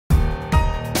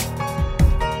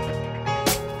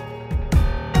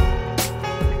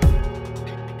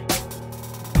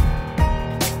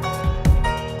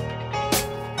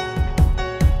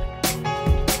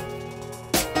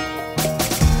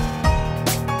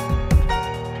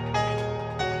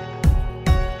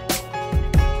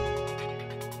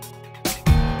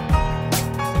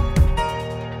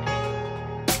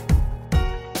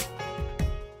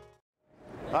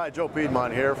Hi, Joe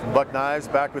Piedmont here from Buck Knives,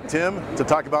 back with Tim to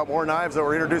talk about more knives that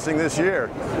we're introducing this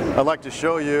year. I'd like to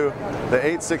show you the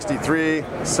 863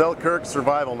 Selkirk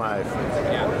Survival Knife.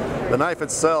 The knife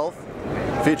itself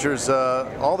features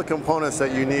all the components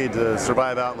that you need to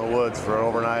survive out in the woods for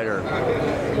an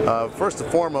overnighter. First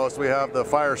and foremost, we have the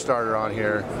fire starter on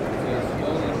here.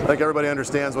 I think everybody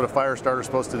understands what a fire starter is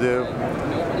supposed to do.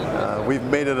 We've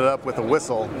mated it up with a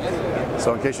whistle,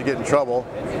 so in case you get in trouble,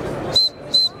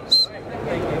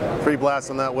 3 blasts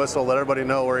on that whistle, let everybody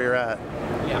know where you're at.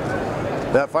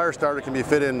 That fire starter can be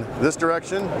fit in this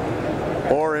direction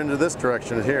or into this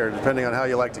direction here, depending on how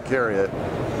you like to carry it.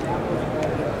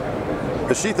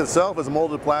 The sheath itself is a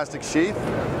molded plastic sheath.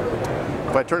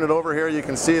 If I turn it over here, you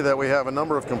can see that we have a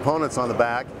number of components on the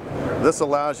back. This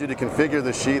allows you to configure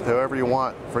the sheath however you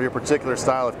want for your particular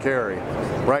style of carry.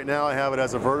 Right now I have it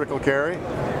as a vertical carry,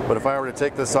 but if I were to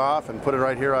take this off and put it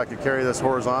right here, I could carry this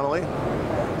horizontally.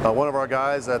 One of our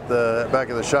guys at the back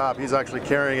of the shop, he's actually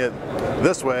carrying it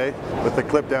this way with the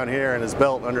clip down here and his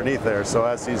belt underneath there. So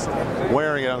as he's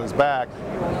wearing it on his back,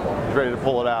 he's ready to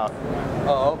pull it out.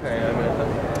 Oh, okay.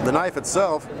 The knife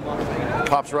itself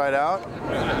pops right out.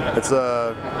 It's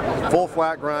a full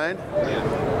flat grind,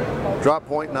 drop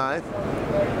point knife.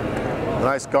 A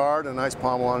nice guard, a nice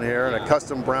pommel on here, and a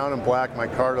custom brown and black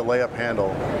micarta layup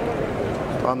handle.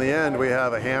 On the end we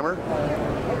have a hammer,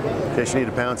 in case you need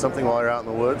to pound something while you're out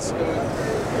in the woods.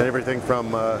 And everything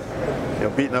from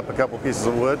beating up a couple pieces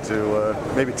of wood to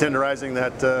maybe tenderizing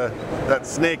that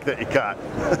snake that you caught.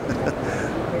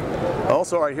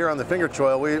 Also, right here on the finger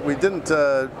choil, we didn't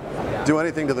do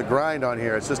anything to the grind on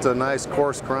here. It's just a nice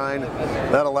coarse grind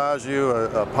that allows you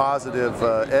a positive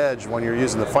edge when you're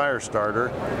using the fire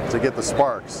starter to get the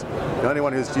sparks.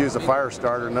 Anyone who's used a fire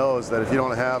starter knows that if you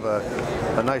don't have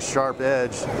a nice sharp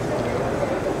edge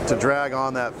to drag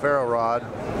on that ferro rod,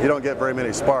 you don't get very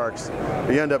many sparks.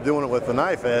 You end up doing it with the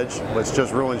knife edge, which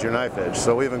just ruins your knife edge.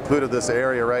 So we've included this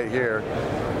area right here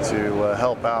to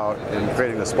help out in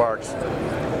creating the sparks.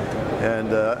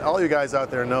 And all you guys out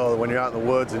there know that when you're out in the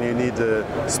woods and you need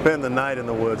to spend the night in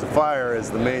the woods, a fire is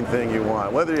the main thing you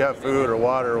want. Whether you have food or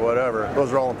water or whatever,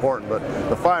 those are all important, but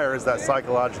the fire is that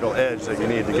psychological edge that you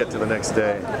need to get to the next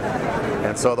day.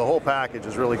 And so the whole package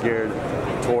is really geared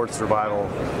towards survival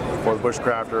for the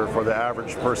bushcrafter, for the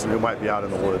average person who might be out in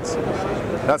the woods.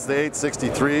 That's the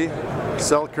 863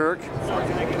 Selkirk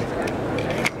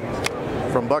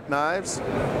from Buck Knives.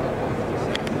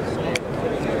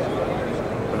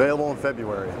 Available in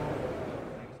February.